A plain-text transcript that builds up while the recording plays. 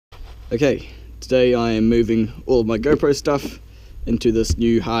Okay, today I am moving all of my GoPro stuff into this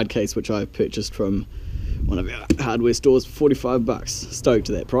new hard case which I purchased from one of our hardware stores for 45 bucks. Stoked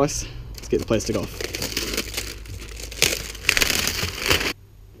at that price. Let's get the plastic off.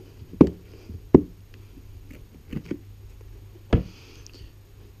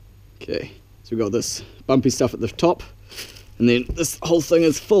 Okay, so we've got this bumpy stuff at the top, and then this whole thing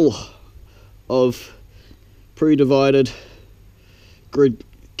is full of pre-divided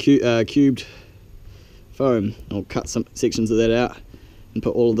cubed foam. I'll cut some sections of that out and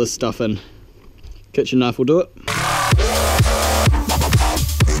put all of this stuff in. Kitchen knife will do it.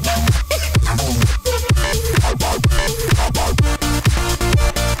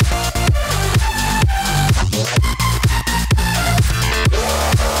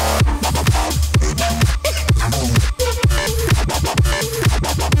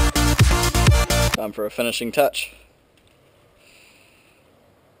 Time for a finishing touch.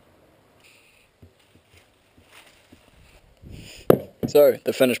 So,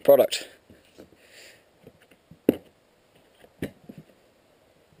 the finished product.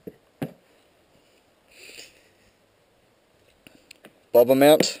 Bobber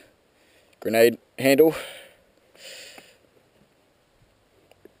mount, grenade handle,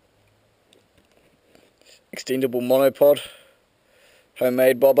 extendable monopod,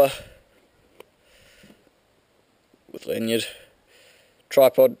 homemade bobber with lanyard,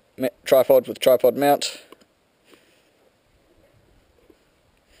 tripod with tripod mount,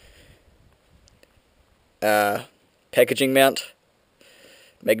 packaging mount,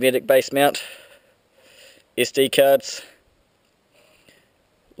 magnetic base mount, SD cards,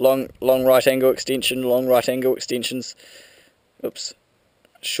 long right angle extension, long right angle extensions,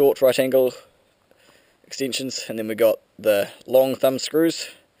 short right angle extensions, and then we got the long thumb screws,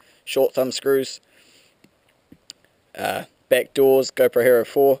 short thumb screws, back doors, GoPro Hero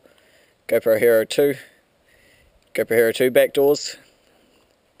 4, GoPro Hero 2, GoPro Hero 2 back doors,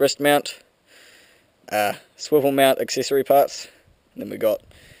 wrist mount, swivel mount accessory parts, and then we got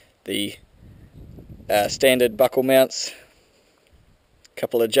the standard buckle mounts,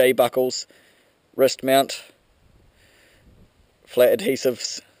 couple of J buckles, wrist mount, flat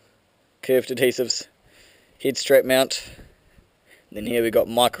adhesives, curved adhesives, head strap mount, and then here we got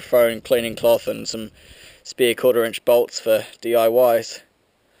microphone, cleaning cloth, and some spare 1/4 inch bolts for DIYs.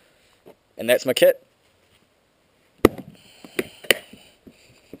 And that's my kit.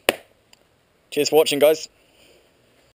 Cheers for watching, guys.